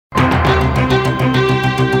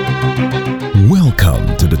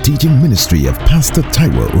teaching ministry of Pastor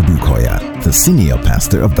Taiwo Odukoya, the senior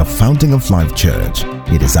pastor of the Fountain of Life Church.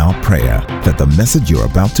 It is our prayer that the message you're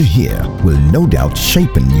about to hear will no doubt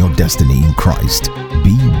shape your destiny in Christ.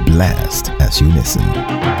 Be blessed as you listen.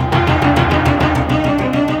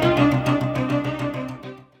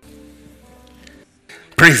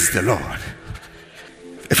 Praise the Lord.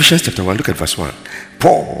 Ephesians chapter 1, look at verse 1.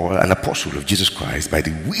 Paul, an apostle of Jesus Christ, by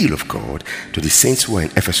the will of God, to the saints who are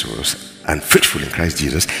in Ephesus and faithful in Christ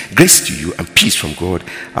Jesus, grace to you and peace from God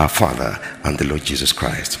our Father and the Lord Jesus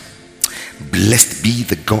Christ. Blessed be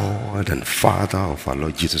the God and Father of our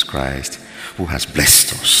Lord Jesus Christ, who has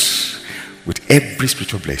blessed us with every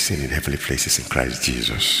spiritual blessing in heavenly places in Christ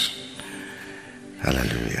Jesus.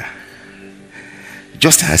 Hallelujah.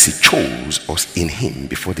 Just as he chose us in him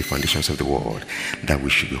before the foundations of the world, that we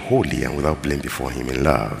should be holy and without blame before him in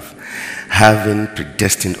love, having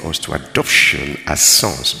predestined us to adoption as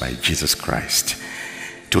sons by Jesus Christ,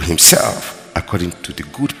 to himself according to the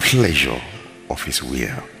good pleasure of his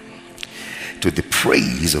will, to the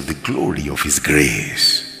praise of the glory of his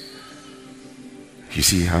grace. You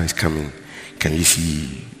see how it's coming? Can you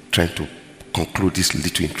see, trying to conclude this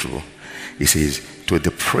little intro? It says, to the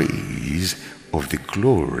praise of the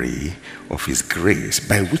glory of his grace,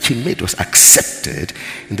 by which he made us accepted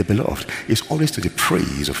in the beloved. It's always to the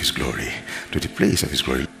praise of his glory, to the praise of his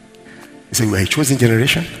glory. He said, we are a chosen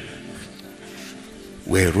generation,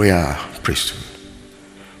 we're a royal priesthood,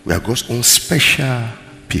 we are God's own special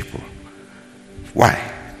people. Why?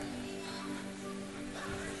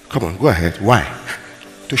 Come on, go ahead. Why?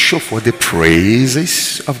 To show forth the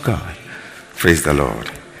praises of God. Praise the Lord.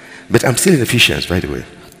 But I'm still in Ephesians, by the way.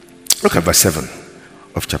 Look at verse 7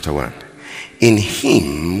 of chapter 1. In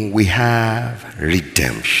him we have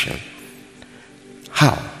redemption.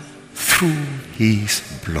 How? Through his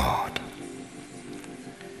blood.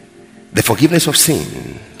 The forgiveness of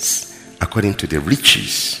sins according to the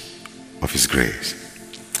riches of his grace.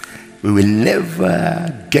 We will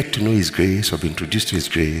never get to know his grace or be introduced to his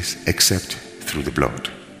grace except through the blood.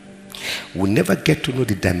 We'll never get to know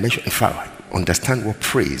the dimension, in fact, understand what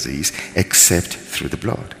praise is except through the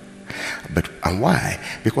blood. And why?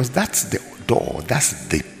 Because that's the door, that's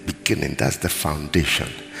the beginning, that's the foundation.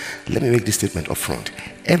 Let me make this statement up front.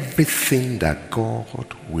 Everything that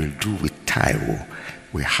God will do with Taiwo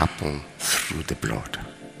will happen through the blood.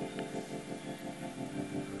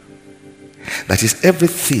 That is,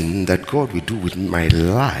 everything that God will do with my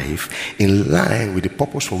life in line with the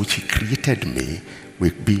purpose for which he created me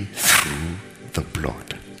will be through the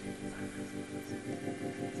blood.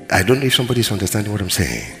 I don't know if somebody is understanding what I'm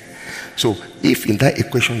saying. So if in that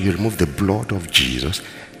equation you remove the blood of Jesus,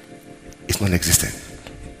 it's non-existent.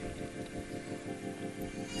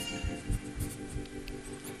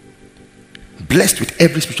 Blessed with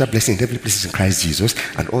every spiritual blessing in heavenly places in Christ Jesus,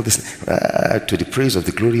 and all this to the praise of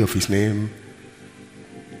the glory of his name.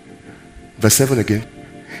 Verse 7 again.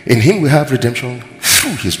 In him we have redemption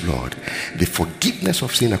through his blood, the forgiveness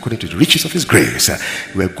of sin according to the riches of his grace.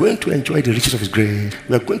 We are going to enjoy the riches of his grace.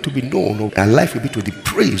 We are going to be known. Our life will be to the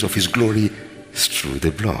praise of his glory through the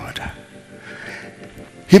blood.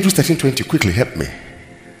 Hebrews 13:20, quickly help me.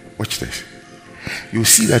 Watch this. You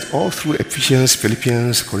see that all through Ephesians,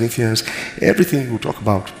 Philippians, Corinthians, everything we talk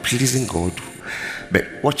about pleasing God. But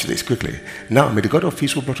watch this quickly. Now may the God of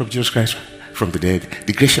peace who brought up Jesus Christ from the dead,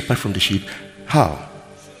 the great shepherd from the sheep. How?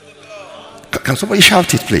 Can somebody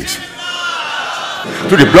shout it, please?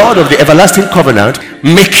 Through the blood of the everlasting covenant,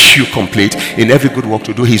 makes you complete in every good work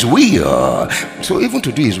to do his will. So even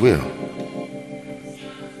to do his will,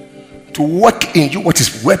 to work in you what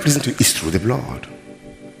is well pleasing to is through the blood.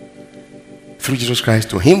 Through Jesus Christ,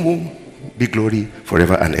 to him will be glory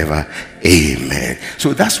forever and ever. Amen.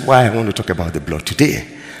 So that's why I want to talk about the blood today.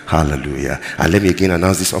 Hallelujah. And let me again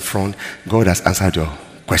announce this up front. God has answered your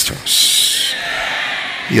questions.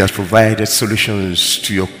 He has provided solutions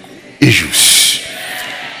to your issues.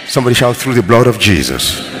 Somebody shout, through the blood of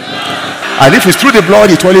Jesus. And if it's through the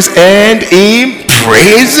blood, it always ends in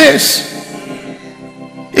praises.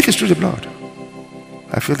 If it's through the blood,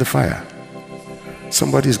 I feel the fire.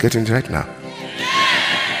 Somebody is getting it right now.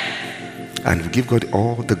 And we give God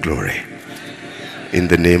all the glory in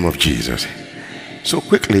the name of Jesus. So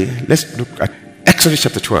quickly, let's look at Exodus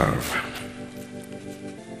chapter 12.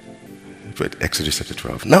 Exodus chapter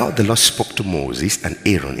 12. Now the Lord spoke to Moses and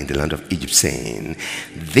Aaron in the land of Egypt, saying,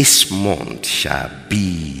 this month shall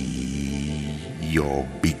be your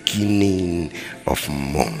beginning of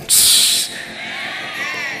months.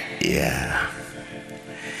 Yeah.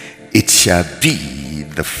 It shall be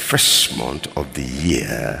the first month of the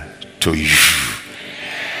year to you.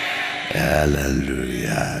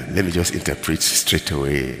 Hallelujah. Let me just interpret straight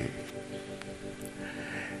away.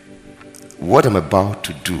 What I'm about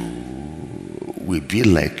to do will be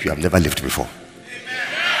like you have never lived before.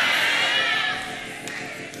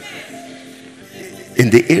 In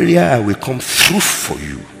the area I will come through for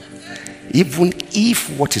you. Even if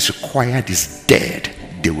what is required is dead,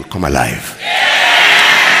 they will come alive.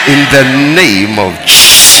 In the name of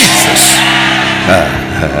Jesus.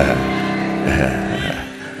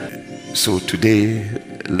 So today,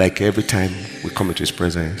 like every time we come into his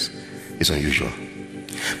presence, it's unusual.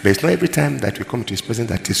 But it's not every time that we come into his presence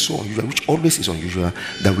that is so unusual, which always is unusual,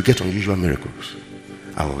 that we get unusual miracles.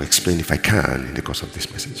 I will explain if I can in the course of this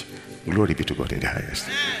message. Glory be to God in the highest.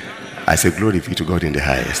 I say glory be to God in the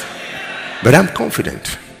highest. But I'm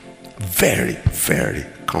confident, very, very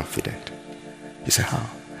confident. You say, how?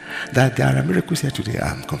 That there are miracles here today.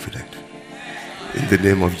 I'm confident. In the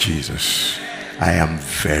name of Jesus, I am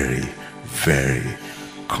very, very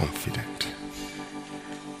confident.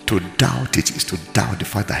 To doubt it is to doubt the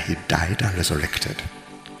fact that he died and resurrected.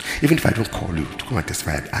 Even if I don't call you to come and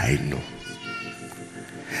testify, I know.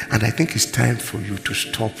 And I think it's time for you to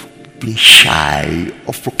stop being shy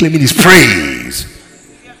of proclaiming his praise.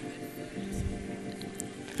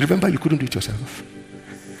 Remember, you couldn't do it yourself.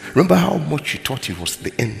 Remember how much you thought it was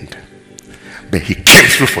the end. But he came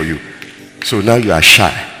through for you. So now you are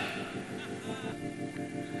shy.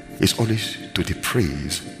 It's always to the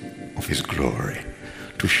praise of his glory.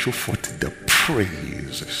 To show forth the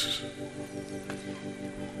praises.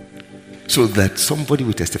 So that somebody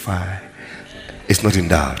will testify. It's not in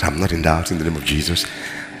doubt. I'm not in doubt in the name of Jesus.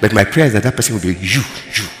 But my prayer is that that person will be you.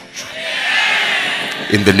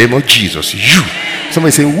 In the name of Jesus, you.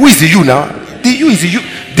 Somebody say, who is the you now? The you is the you.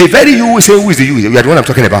 The very you will say, who is the you? You are the one I'm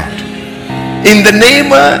talking about. In the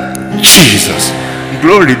name of Jesus.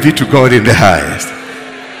 Glory be to God in the highest.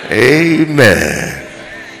 Amen.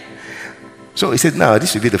 So he said, now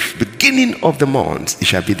this will be the beginning of the month. It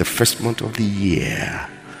shall be the first month of the year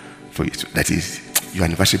for you. That is, your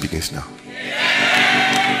anniversary begins now.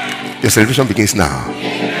 Your celebration begins now.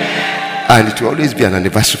 And it will always be an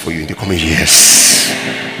anniversary for you in the coming years.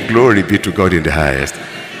 Glory be to God in the highest.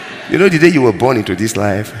 You know, the day you were born into this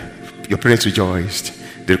life, your parents rejoiced.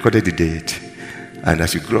 They recorded the date. And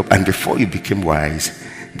as you grew up, and before you became wise,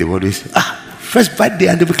 they would always, first birthday,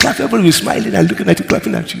 and they will clap. Everybody will be smiling and looking at you,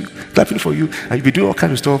 clapping for you. And you'll be doing all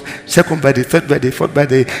kinds of stuff. Second birthday, third birthday, fourth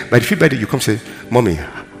birthday. By the fifth birthday, you come and say, Mommy,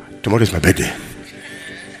 tomorrow is my birthday.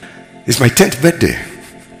 It's my 10th birthday.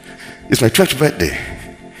 It's my 12th birthday.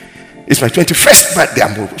 It's my 21st birthday.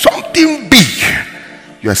 I'm something big.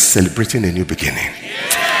 You are celebrating a new beginning.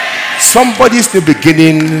 Somebody's new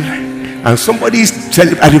beginning and somebody's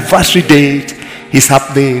anniversary date is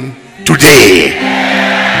happening today.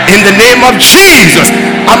 In the name of Jesus.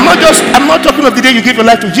 I'm not talking of the day you give your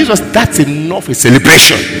life to Jesus. That's enough a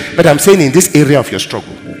celebration. But I'm saying in this area of your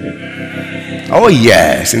struggle. Oh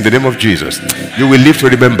yes, in the name of Jesus. You will live to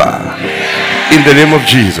remember. In the name of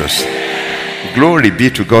Jesus. Glory be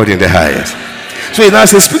to God in the highest. So he now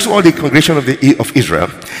says, speak to all the congregation of Israel,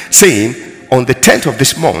 saying, on the 10th of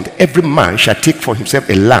this month, every man shall take for himself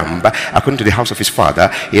a lamb according to the house of his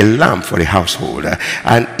father, a lamb for a household.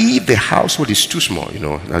 And if the household is too small,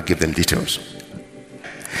 I'll give them details.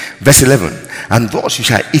 Verse 11, and thus you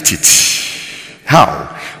shall eat it.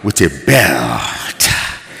 How? With a belt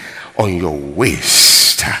on your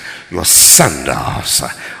waist, your sandals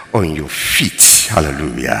on your feet,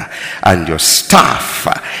 hallelujah, and your staff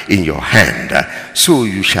in your hand. So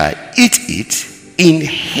you shall eat it in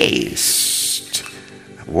haste.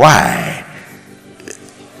 Why?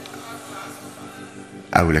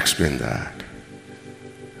 I will explain that.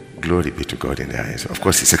 Glory be to God in the highest. Of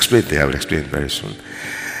course, it's explained there. I will explain very soon.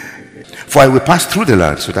 For I will pass through the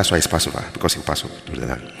land, so that's why it's Passover, because he will pass through the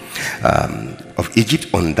land of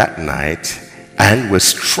Egypt on that night, and will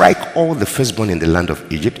strike all the firstborn in the land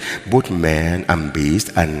of Egypt, both men and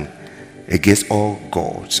beast, and against all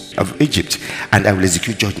gods of Egypt, and I will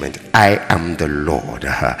execute judgment. I am the Lord.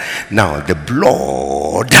 Now the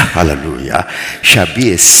blood, hallelujah, shall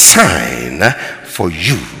be a sign for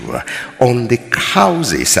you on the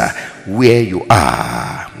houses where you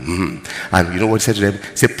are. And you know what he said to them?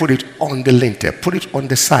 Say, put it on the lintel, put it on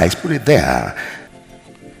the sides, put it there.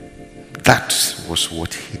 That was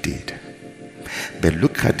what he did. But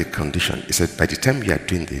look at the condition. He said, by the time you are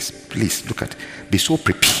doing this, please be so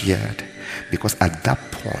prepared, because at that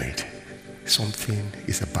point, something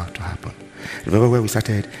is about to happen. Remember where we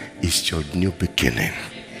started? It's your new beginning.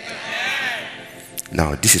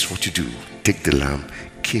 Now, this is what you do. Take the lamb,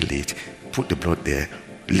 kill it, put the blood there,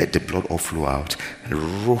 let the blood all flow out, and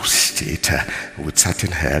roast it with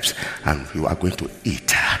certain herbs, and you are going to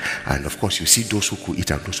eat. And of course, you see those who could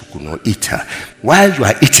eat and those who could not eat. While you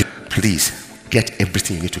are eating, please get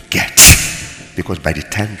everything you need to get, because by the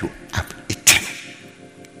time you have eaten,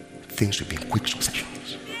 things will be in quick succession.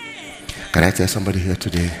 Can I tell somebody here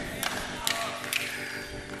today?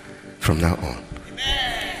 From now on,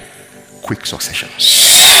 quick successions.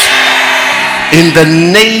 In the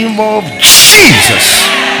name of Jesus.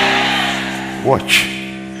 Watch.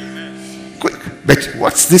 Quick. But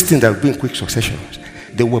what's this thing that will be in quick successions?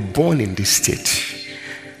 They were born in this state.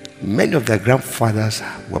 Many of their grandfathers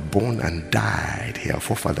were born and died here.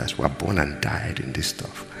 Forefathers were born and died in this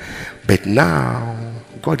stuff. But now,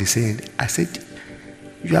 God is saying, I said,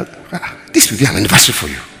 this will be an anniversary for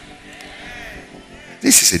you.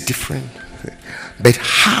 This is a different thing. But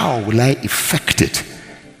how will I effect it?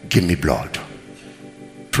 Give me blood.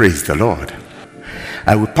 Praise the Lord.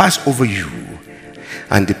 I will pass over you,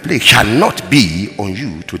 and the plague shall not be on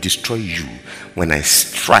you to destroy you when I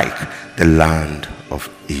strike the land of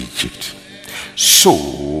Egypt.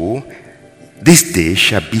 So this day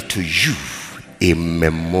shall be to you a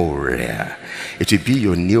memorial. It will be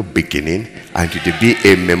your new beginning, and it will be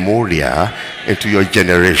a memorial into your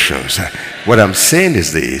generations. What I'm saying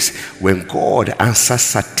is this: when God answers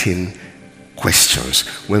certain questions,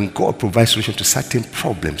 when God provides solutions to certain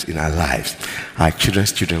problems in our lives, our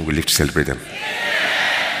children's children will live to celebrate them.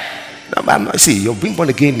 Now, see, your being born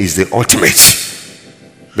again is the ultimate.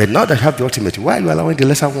 But now that you have the ultimate, why are you allowing the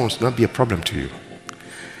lesser ones to not be a problem to you?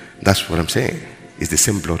 That's what I'm saying. It's the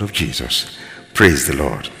same blood of Jesus. Praise the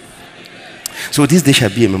Lord. So this day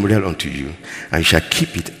shall be a memorial unto you, and you shall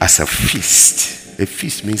keep it as a feast. A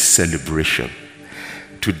feast means celebration.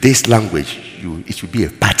 Today's language, it will be a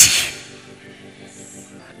party.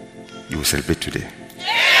 You will celebrate today.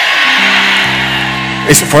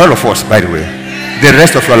 It's for all of us, by the way. The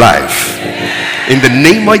rest of your life. In the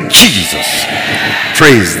name of Jesus.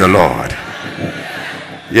 Praise the Lord.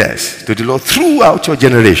 Yes, to the Lord throughout your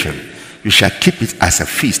generation. You shall keep it as a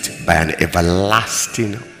feast by an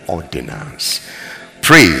everlasting ordinance.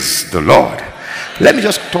 Praise the Lord. Let me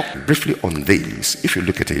just talk briefly on this. If you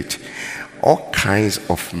look at it, all kinds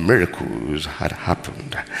of miracles had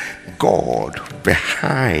happened. God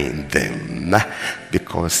behind them,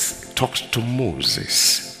 because he talks to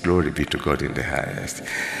Moses. Glory be to God in the highest.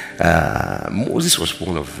 Moses was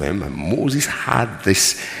one of them, and Moses had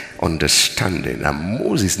this understanding, and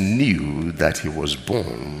Moses knew that he was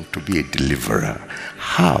born to be a deliverer.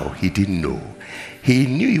 How? He didn't know. He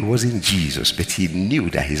knew he wasn't Jesus, but he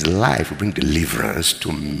knew that his life would bring deliverance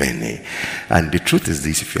to many. And the truth is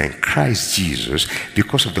this: if you're in Christ Jesus,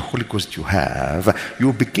 because of the Holy Ghost you have,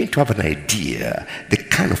 you'll begin to have an idea, the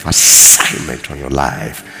kind of assignment on your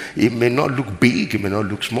life. It may not look big, it may not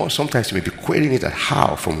look small. Sometimes you may be querying it at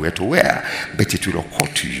how, from where to where, but it will occur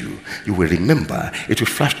to you. You will remember. It will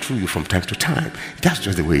flash through you from time to time. That's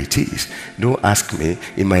just the way it is. Don't ask me.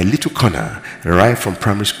 In my little corner, right from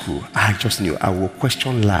primary school, I just knew I will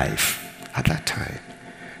question life. At that time,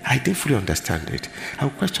 I didn't fully understand it. I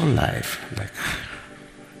would question life.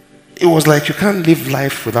 It was like you can't live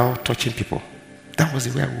life without touching people. That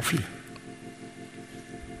was the way I would feel.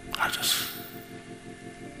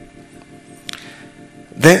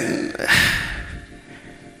 Then,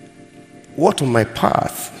 what on my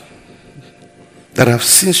path that I've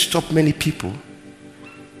seen stop many people,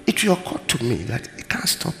 it will occur to me that it can't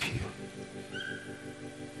stop you.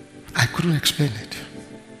 I couldn't explain it.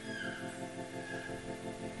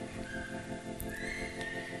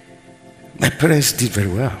 My parents did very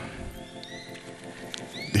well.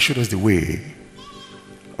 They showed us the way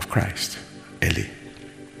of Christ early.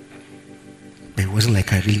 But it wasn't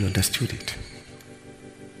like I really understood it.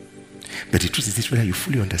 But the truth is this: whether you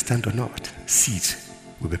fully understand or not, seeds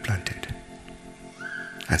will be planted.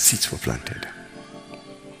 And seeds were planted.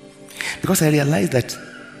 Because I realized that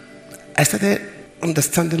I started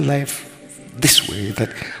understanding life this way,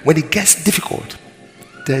 that when it gets difficult,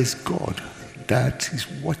 there is God that is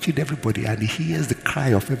watching everybody, and he hears the cry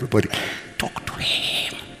of everybody. Talk to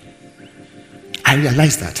him. I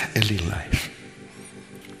realized that early in life.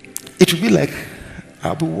 It will be like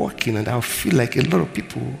I'll be walking and I'll feel like a lot of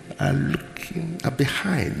people are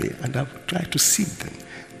behind me, and I'll try to see them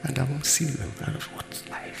and I won't see them. What's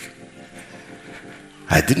life?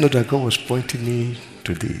 I didn't know that God was pointing me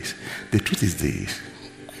to this. The truth is this: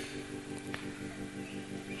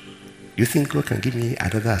 you think God can give me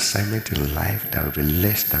another assignment in life that will be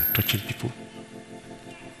less than touching people?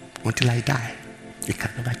 Until I die, it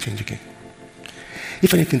can never change again.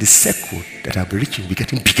 If anything, the circle that I'll be reaching will be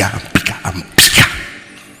getting bigger and bigger and bigger.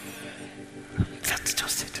 That's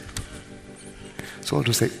just it. So all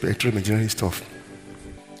those petroleum engineering stuff.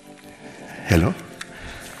 Hello?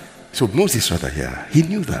 So Moses rather here, he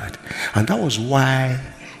knew that. And that was why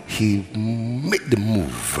he made the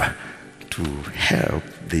move to help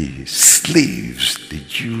the slaves, the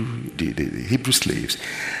Hebrew slaves.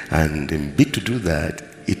 And in bid to do that,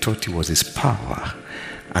 he thought it was his power.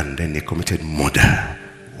 And then they committed murder.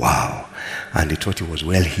 Wow. And he thought it was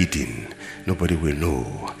well hidden. Nobody will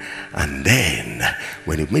know. And then,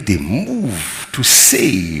 when he made the move to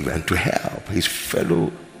save and to help his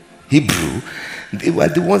fellow Hebrew, they were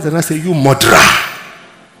the ones that I say, you murderer.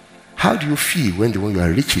 How do you feel when the one you are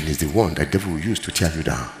reaching is the one that the devil will use to tear you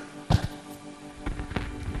down?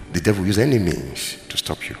 The devil will use any means to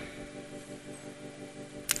stop you.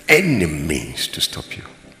 Any means to stop you.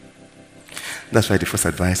 That's why the first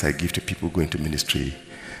advice I give to people going to ministry,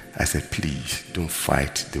 I said, please don't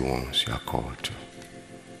fight the ones you are called to,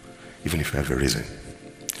 even if you have a reason.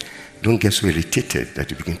 Don't get so irritated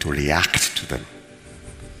that you begin to react to them.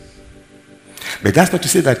 But that's not to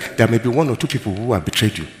say that there may be one or two people who have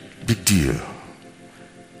betrayed you. Big deal.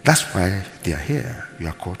 That's why they are here. You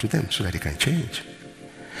are called to them so that they can change.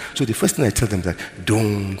 So the first thing I tell them is that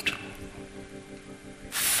don't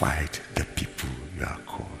fight the people you are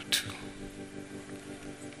called to.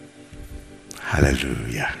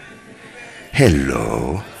 Hallelujah.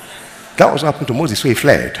 Hello. That was what happened to Moses, so he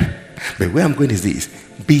fled. But where I'm going is this.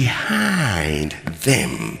 Behind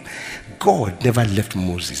them, God never left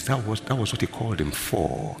Moses. That was what he called him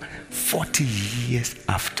for. 40 years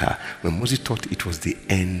after, when Moses thought it was the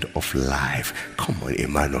end of life. Come on, a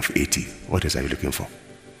man of 80. What else are you looking for?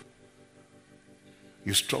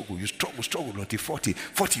 You struggle until 40.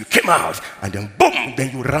 40, you came out, and then boom,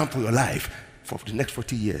 then you ran for your life. For the next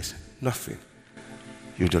 40 years, nothing.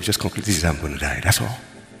 You would have just concluded, this is how I'm going to die. That's all.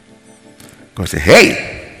 God said,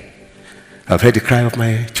 hey, I've heard the cry of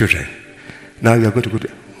my children. Now you are going to go to...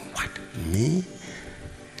 What? Me?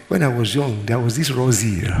 When I was young, there was this raw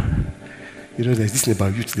zeal. You know, there's this thing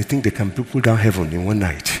about youth. They think they can pull down heaven in one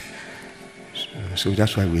night. So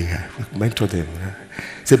that's why we mentor them.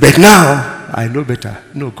 Say, but now, I know better.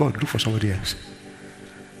 No, God, look for somebody else.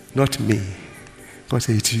 Not me. God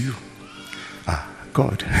said, it's you.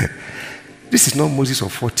 God. This is not Moses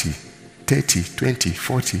of 40, 30, 20,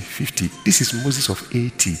 40, 50. This is Moses of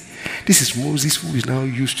 80. This is Moses who is now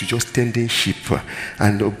used to just tending sheep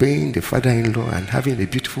and obeying the father-in-law and having a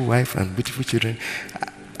beautiful wife and beautiful children.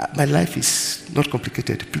 My life is not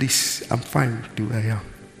complicated. Please, I'm fine with the way I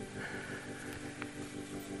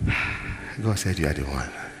am. God said, you are the one.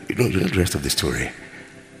 You know the rest of the story.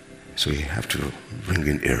 So you have to bring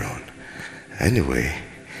in Aaron. Anyway,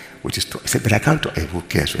 which is talk. He said, but I can't talk. Who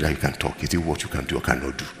cares whether you can talk? Is it what you can do or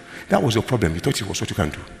cannot do? That was your problem. You thought it was what you can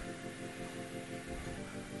do.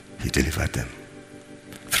 He delivered them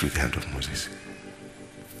through the hand of Moses.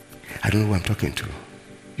 I don't know who I'm talking to.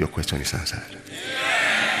 Your question is answered.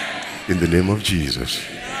 In the name of Jesus.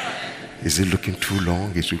 Is it looking too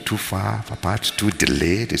long? Is it too far apart? Too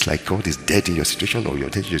delayed? It's like God is dead in your situation, or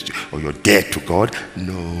you're dead to God?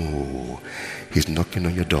 No. He's knocking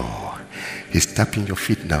on your door. He's tapping your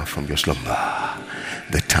feet now from your slumber.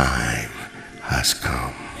 The time has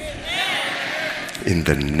come. In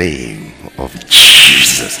the name of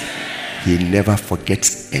Jesus. He never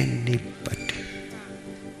forgets anybody.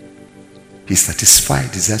 He satisfies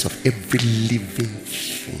the desires of every living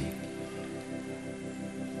thing.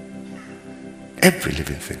 Every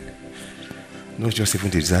living thing. Not just even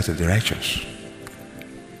the desires of the righteous.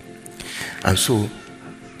 And so,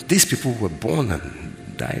 these people were born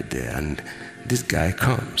and died there, and this guy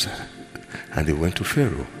comes, and they went to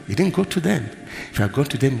Pharaoh. He didn't go to them. If he had gone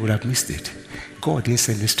to them, he would have missed it. God didn't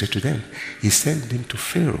send him straight to them. He sent them to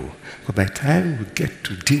Pharaoh. But by the time we get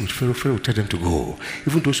to deal with Pharaoh, Pharaoh will tell them to go.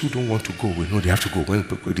 Even those who don't want to go will know they have to go. When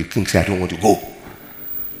the king says, I don't want to go.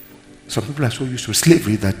 Some people are so used to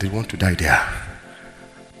slavery that they want to die there.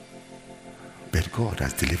 But God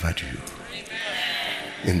has delivered you.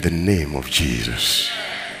 In the name of Jesus.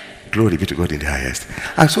 Glory be to God in the highest.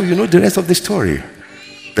 And so you know the rest of the story.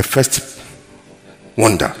 The first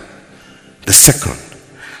wonder. The second.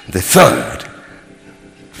 The third.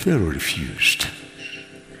 Pharaoh refused.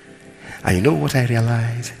 And you know what I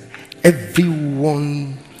realized?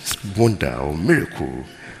 Everyone's wonder or miracle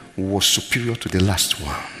was superior to the last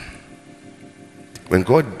one. When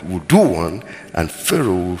God would do one and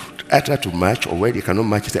Pharaoh would either to match or where they cannot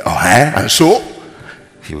match, he said, and so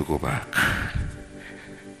he will go back.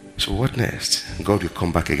 So what next? God will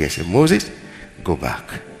come back again and say, Moses, go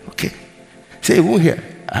back. Okay. Say, he won't hear.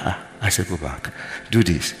 I said, go back. Do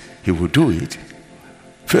this. He will do it.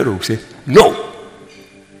 Pharaoh said, no.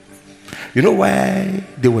 You know why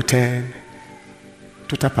they were 10?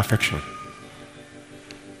 total perfection.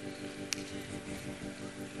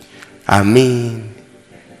 I mean,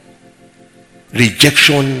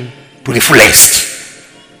 rejection to the fullest.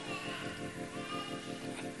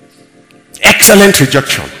 Excellent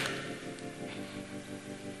rejection.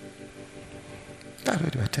 That's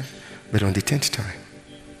what we attend. But on the 10th time,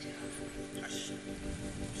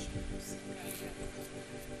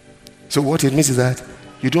 so what it means is that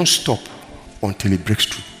you don't stop until it breaks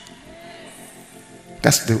through.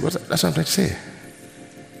 That's what I'm trying to say.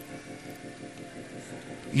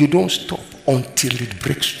 You don't stop until it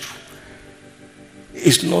breaks through.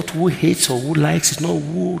 It's not who hates or who likes. It's not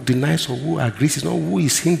who denies or who agrees. It's not who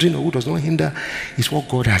is hindering or who does not hinder. It's what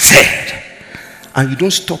God has said. And you don't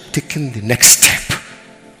stop taking the next step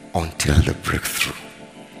until the breakthrough.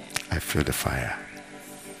 I feel the fire.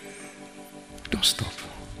 Don't stop.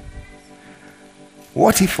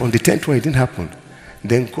 What if on the 10th one it didn't happen?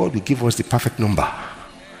 Then God will give us the perfect number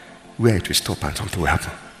where it will stop and something will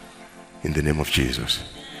happen. In the name of Jesus.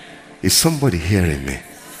 Is somebody hearing me?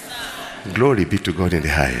 Glory be to God in the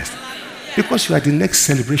highest. Because you are the next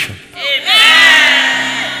celebration.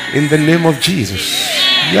 Amen. In the name of Jesus.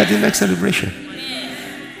 You are the next celebration.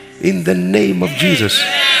 In the name of Jesus.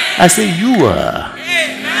 I say you are.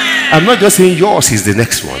 I'm not just saying yours is the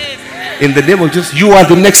next one. In the name of Jesus, you are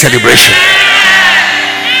the next celebration.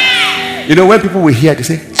 You know, when people will hear, they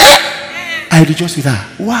say, I rejoice with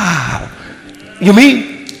her. Wow. You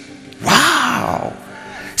mean? Wow.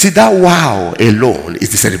 See, that wow alone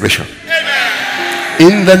is the celebration.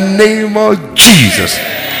 In the name of Jesus,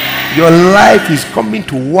 your life is coming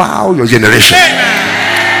to wow your generation.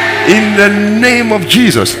 In the name of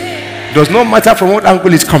Jesus, does not matter from what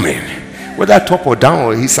angle it's coming, whether top or down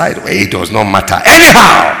or his side, it does not matter.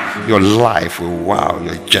 Anyhow, your life will wow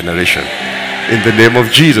your generation. In the name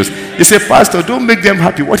of Jesus. You say, Pastor, don't make them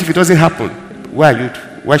happy. What if it doesn't happen?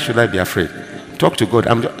 Why should I be afraid? Talk to God.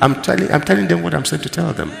 I'm telling them what I'm saying to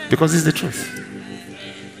tell them, because it's the truth.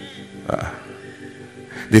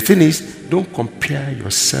 The thing is, don't compare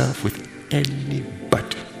yourself with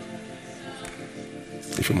anybody.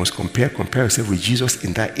 If you must compare yourself with Jesus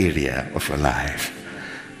in that area of your life.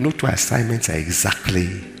 No two assignments are exactly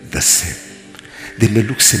the same. They may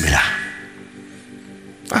look similar.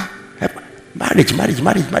 Marriage.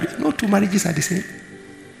 No two marriages are the same.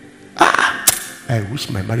 I wish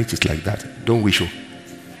my marriage is like that. Don't wish.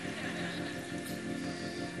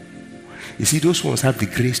 You see, those ones have the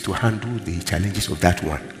grace to handle the challenges of that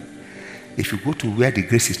one. If you go to where the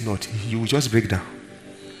grace is not, you will just break down.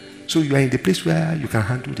 So you are in the place where you can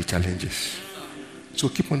handle the challenges. So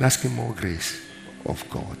keep on asking more grace of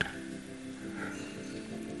God.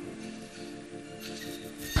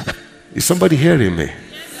 Is somebody hearing me?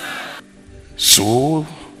 So,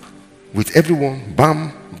 with everyone,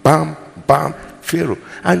 bam, bam, bam, Pharaoh.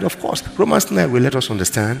 And of course, Romans 9 will let us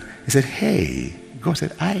understand. He said, hey, God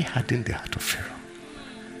said, I hardened the heart of Pharaoh.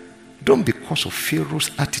 Don't, because of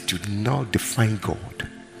Pharaoh's attitude, now define God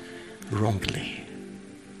wrongly.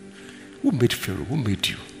 Who made Pharaoh? Who made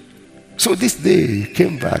you? So this day he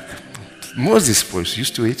came back. Moses was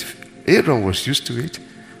used to it. Aaron was used to it.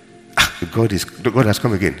 God has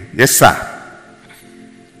come again. Yes, sir.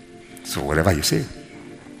 So whatever you say.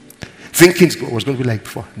 Thinking it was going to be like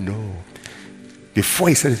before. No. Before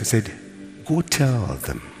he said it, he said, go tell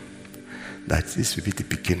them that this will be the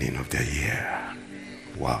beginning of their year.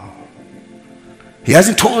 Wow. He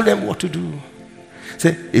hasn't told them what to do.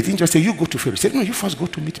 He didn't just say, you go to Pharaoh. He said, no, you first go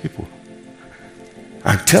to meet people.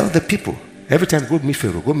 And tell the people. Every time, go meet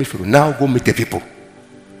Pharaoh, go meet Pharaoh. Now go meet the people.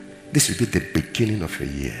 This will be the beginning of your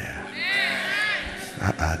year.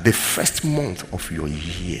 The first month of your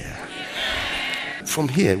year. From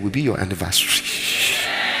here will be your anniversary.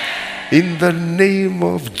 In the name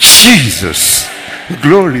of Jesus.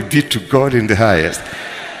 Glory be to God in the highest.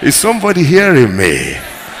 Is somebody hearing me?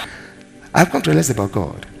 I've come to realize about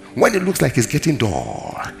God. When it looks like it's getting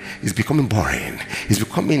dull, it's becoming boring, it's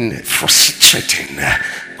becoming frustrating,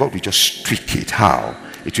 God will just tweak it. How?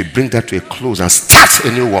 It will bring that to a close and start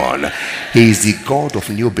a new one. He is the God of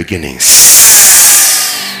new beginnings.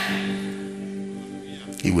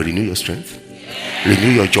 He will renew your strength, renew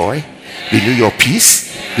your joy, renew your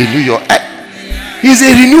peace, renew your... He's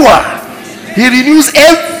a renewer. He renews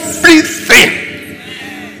everything.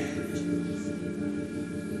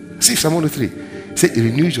 See Psalm 103. Say, he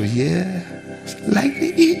renews your year like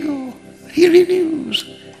the eagle. He renews.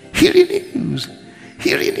 He renews.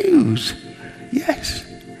 He renews. Yes.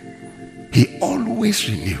 He always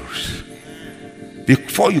renews.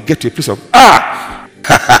 Before you get to a place of, I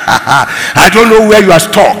don't know where you are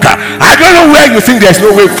stuck. I don't know where you think there's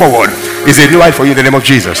no way forward. It's a new life for you in the name of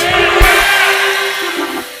Jesus.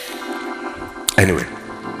 Anyway,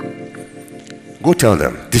 go tell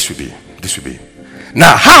them this will be.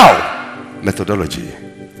 Now, how? Methodology.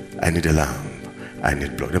 I need a lamb. I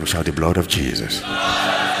need blood. Let me shout the blood of Jesus.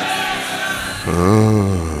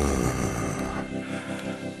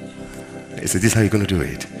 He said, this is how you're going to do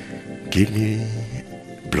it. Give me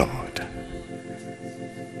blood.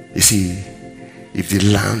 You see, if the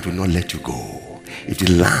land will not let you go, if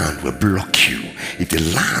the land will block you, if the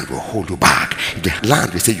land will hold you back, if the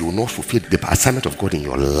land will say you will not fulfill the assignment of God in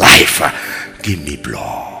your life, give me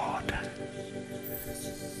blood.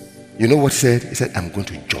 You know what he said? He said, I'm going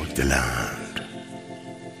to judge the land.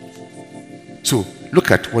 So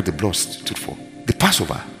look at what the blood stood for. The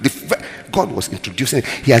Passover. God was introducing it.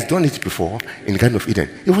 He has done it before in the Garden of Eden.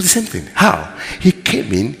 It was the same thing. How? He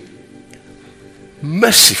came in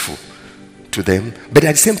merciful to them, but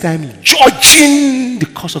at the same time judging the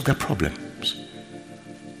cause of their problems.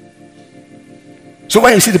 So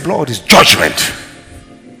when you see the blood, it's judgment.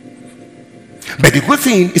 But the good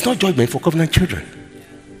thing is not judgment for covenant children.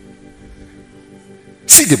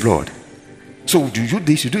 See the blood. So you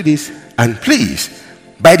do this, and please,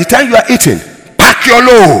 by the time you are eating, pack your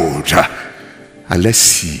load. And let's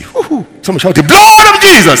see. Woo-hoo. Someone shout the blood of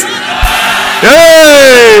Jesus.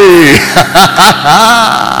 Hey!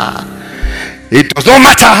 It does not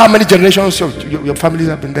matter how many generations your families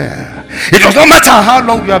have been there. It does not matter how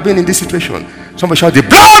long you have been in this situation. Somebody shout the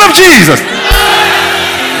blood of Jesus.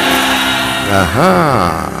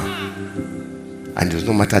 And it does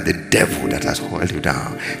not matter the devil that has held you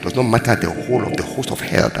down. It does not matter the whole of the host of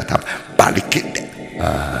hell that have barricaded.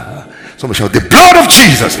 Somebody shout the blood of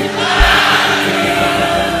Jesus.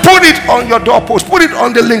 Put it on your doorpost. Put it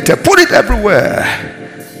on the lintel. Put it everywhere.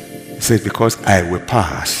 It says, because I will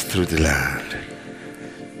pass through the land.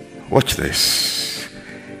 Watch this.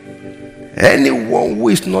 Anyone who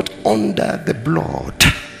is not under the blood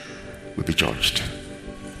will be judged.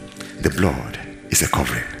 The blood is a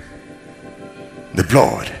covering. The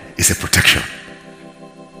blood is a protection.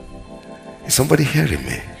 Is somebody hearing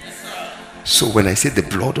me? So when I say the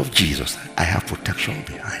blood of Jesus, I have protection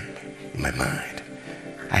behind me in my mind.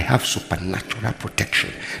 I have supernatural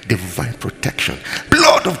protection, divine protection.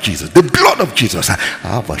 Blood of Jesus, the blood of Jesus. I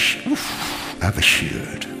have a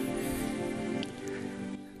shield.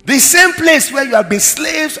 The same place where you have been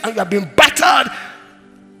slaves and you have been battered,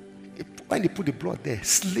 when they put the blood there,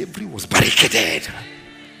 slavery was barricaded.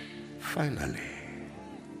 Finally.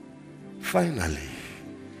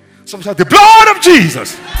 Some shout the blood of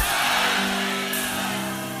Jesus.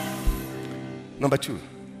 Number 2.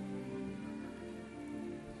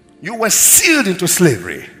 You were sealed into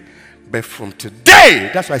slavery. But from today,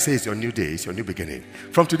 that's why I say it's your new day, it's your new beginning.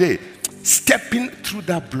 From today, stepping through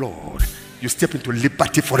that blood, you step into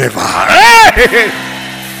liberty forever. Hey!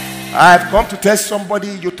 I've come to tell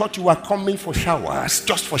somebody, you thought you were coming for showers,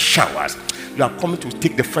 just for showers. You are coming to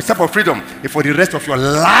take the first step of freedom for the rest of your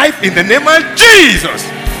life in the name of Jesus.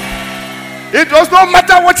 It does not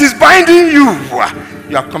matter what is binding you.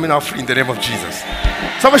 You are coming out free in the name of Jesus.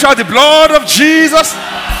 Somebody shout the blood of Jesus.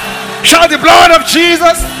 Shout the blood of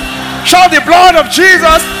Jesus. Shout the blood of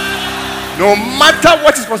Jesus. No matter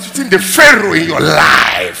what is constituting the Pharaoh in your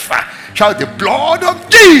life, shout the blood of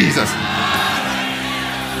Jesus.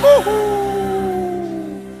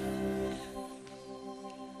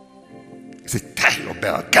 He said, tie your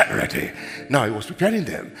belt, get ready. Now he was preparing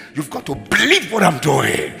them. You've got to believe what I'm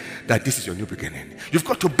doing, that this is your new beginning. You've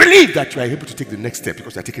got to believe that you are able to take the next step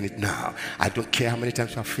because you're taking it now. I don't care how many times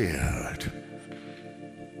you have failed.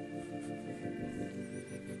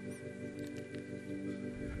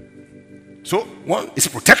 So 1 is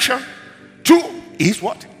protection. 2 is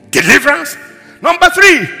what? Deliverance. Number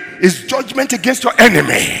 3 is judgment against your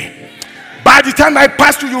enemy. By the time I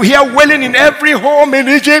pass through, you hear wailing in every home in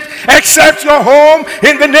Egypt, except your home,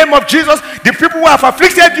 in the name of Jesus. The people who have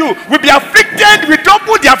afflicted you will be afflicted with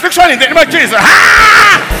double the affliction in the name of Jesus.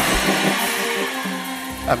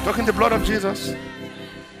 I'm talking the blood of Jesus.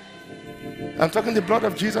 I'm talking the blood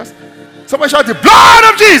of Jesus. Somebody shout the blood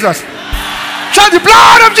of Jesus. Shout the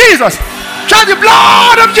blood of Jesus. Shout the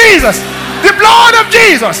blood of Jesus. The blood of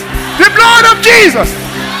Jesus. The blood of Jesus.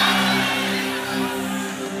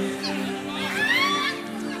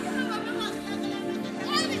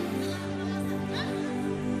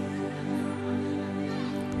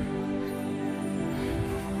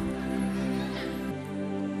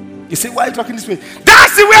 You say, why are you talking this way?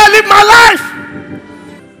 That's the way I live my life.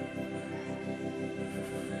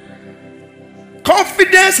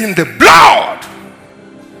 Confidence in the blood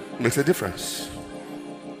makes a difference.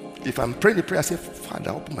 If I'm praying the prayer, I say,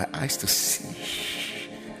 Father, open my eyes to see.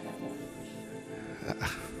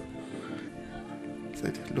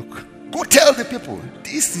 Said, look, go tell the people,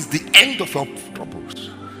 this is the end of your troubles.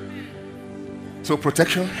 So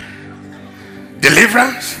protection,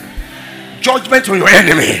 deliverance, judgment on your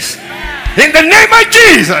enemies. In the name of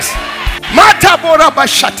Jesus.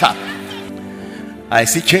 I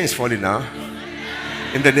see chains falling now.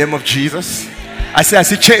 In the name of Jesus. I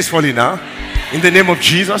see chains falling now. In the name of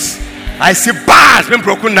Jesus. I see bars being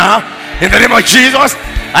broken now. In the name of Jesus.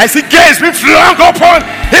 I see gates being flung open.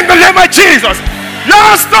 In the name of Jesus.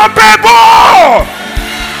 You're unstoppable.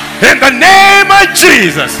 In the name of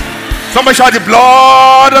Jesus. Somebody shout the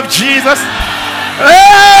blood of Jesus.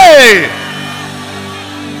 Hey!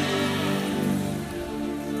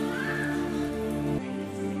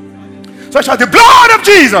 So shout the blood of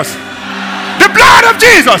Jesus. The blood of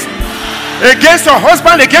Jesus. Against your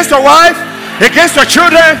husband, against your wife, against your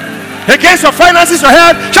children, against your finances, your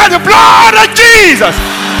health. Shout the blood of Jesus.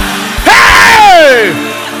 Hey!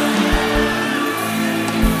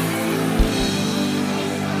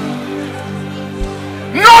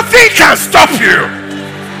 Nothing can stop you.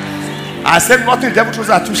 I said nothing the devil throws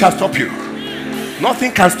at you shall stop you.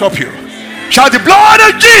 Nothing can stop you. Shout the blood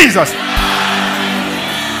of Jesus.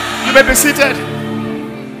 You may be seated.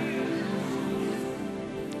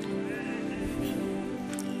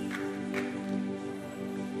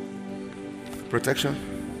 Protection,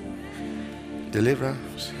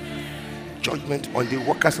 deliverance, judgment on the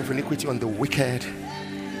workers of iniquity, on the wicked.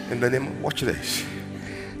 In the name of, watch this.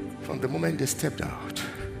 From the moment they stepped out,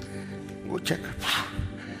 go check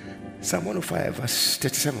Psalm 105 verse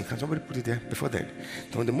 37. Can somebody put it there before then?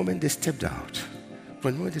 From the moment they stepped out,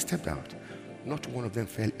 not one of them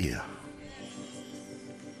fell ill.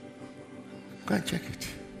 Go and check it.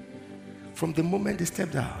 From the moment they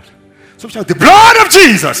stepped out. So shout the blood of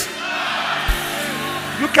Jesus.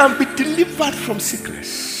 You can be delivered from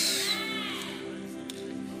sickness.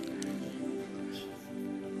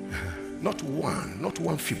 Not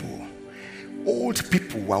one feeble. Old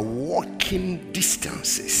people were walking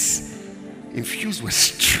distances infused with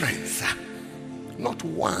strength. Not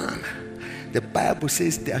one. The Bible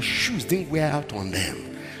says their shoes didn't wear out on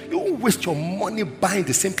them. You won't waste your money buying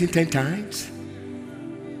the same thing 10 times.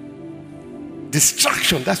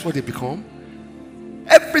 Distraction, that's what they become.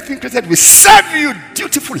 Everything created will serve you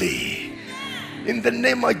dutifully. In the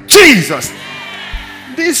name of Jesus.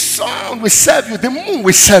 This sun will serve you. The moon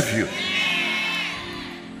will serve you.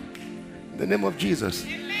 In the name of Jesus.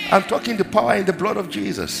 I'm talking the power in the blood of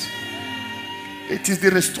Jesus. It is the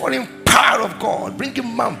restoring power of God,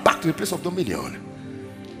 bringing man back to the place of dominion.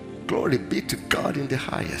 Glory be to God in the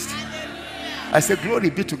highest. I say glory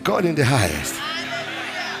be to God in the highest.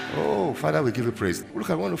 Oh, Father, we give you praise. Look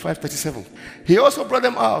at 105:37. He also brought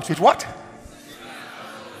them out with what?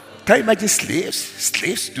 Can you imagine slaves?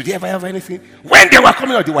 Slaves, do they ever have anything? When they were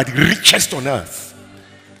coming out, they were the richest on earth.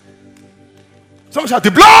 Someone shout,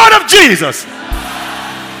 the blood of Jesus.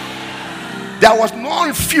 There was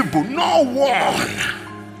none feeble, no one.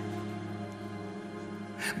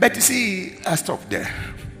 But you see, I stopped there.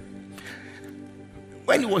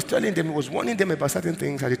 When he was telling them, he was warning them about certain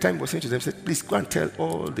things. At the time he was saying to them, he said, please go and tell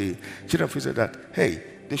all the children of Israel that, hey,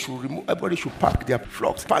 they should remove, everybody should pack their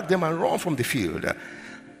flocks, pack them and run from the field.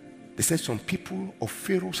 They said some people of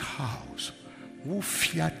Pharaoh's house who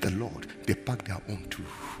feared the Lord, they packed their own too.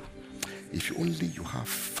 If only you have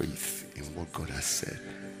faith in what God has said,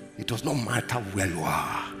 it does not matter where you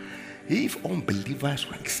are. If unbelievers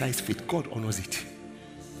exercise faith, God honors it.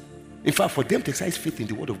 In fact, for them to exercise faith in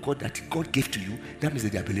the word of God that God gave to you, that means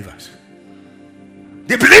that they are believers.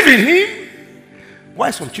 They believe in Him. Why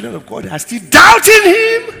some children of God are still doubting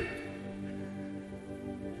Him?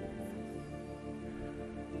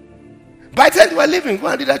 By the time they were leaving, go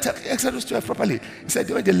and read that Exodus 12 properly. He said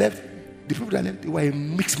when they left, the people that left, they were a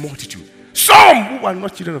mixed multitude. Some who were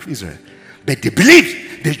not children of Israel, but they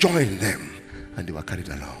believed, they joined them, and they were carried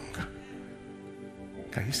along.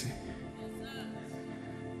 Can you see?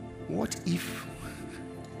 What if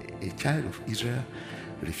a child of Israel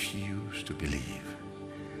refused to believe?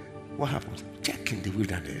 What happens? Check in the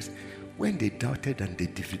wilderness. When they doubted and they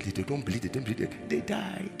don't believe, they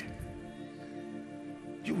died.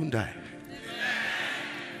 You won't die.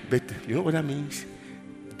 But you know what that means?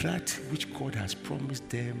 That which God has promised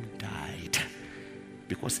them died.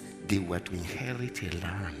 Because they were to inherit a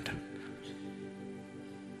land.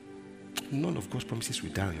 None of God's promises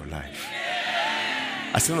will die on your life.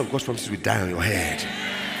 I said none of God's promises will die on your head.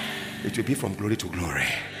 It will be from glory to glory.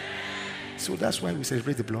 So that's why we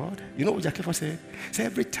celebrate the blood. You know what Jakefa said? Say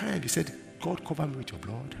every time you said, God cover me with your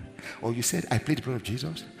blood. Or you said, I plead the blood of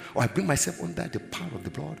Jesus. Or I bring myself under the power of the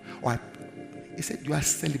blood. He said, you are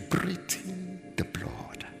celebrating the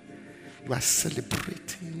blood. You are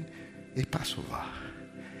celebrating a Passover.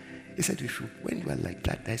 He said, when you are like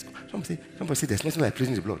that, somebody say there's nothing like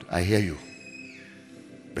pleasing the blood. I hear you.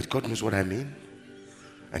 But God knows what I mean.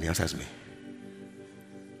 And he answers me.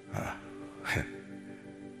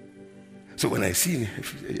 So when I see in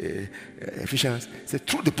Ephesians, it says,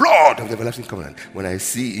 through the blood of the everlasting covenant. When I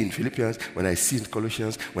see in Philippians, when I see in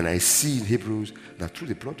Colossians, when I see in Hebrews, that through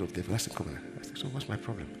the blood of the everlasting covenant. I say, so what's my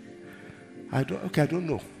problem? I don't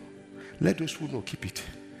know. Let those who know keep it.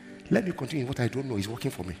 Let me continue what I don't know is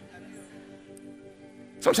working for me.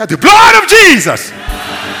 So it's the blood of Jesus.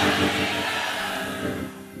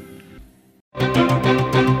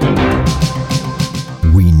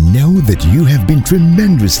 We know that you have been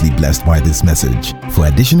tremendously blessed by this message. For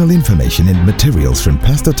additional information and materials from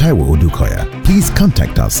Pastor Taiwo Odukoya, please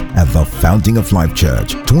contact us at the Fountain of Life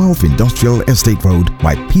Church, 12 Industrial Estate Road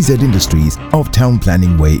by PZ Industries of Town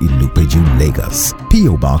Planning Way in Lupeju, Lagos.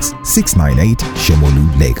 P.O. Box 698,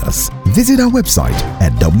 Shomolu, Lagos. Visit our website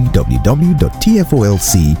at www.tfolc.org.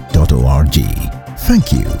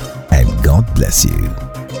 Thank you and God bless you.